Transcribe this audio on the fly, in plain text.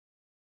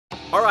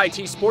RIT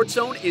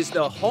SportsZone is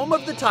the home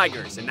of the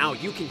Tigers, and now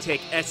you can take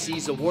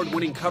SC's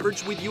award-winning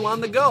coverage with you on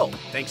the go,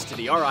 thanks to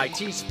the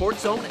RIT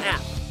SportsZone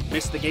app.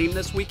 Missed the game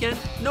this weekend?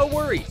 No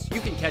worries.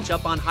 You can catch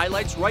up on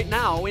highlights right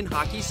now in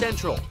Hockey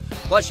Central.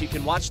 Plus, you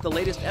can watch the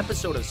latest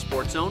episode of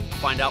SportsZone,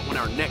 find out when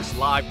our next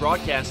live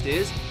broadcast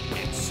is,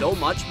 and so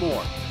much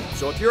more.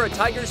 So if you're a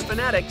Tigers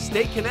fanatic,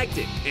 stay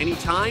connected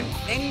anytime,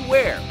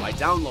 anywhere by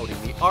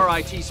downloading the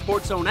RIT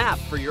SportsZone app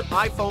for your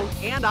iPhone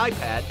and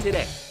iPad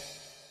today.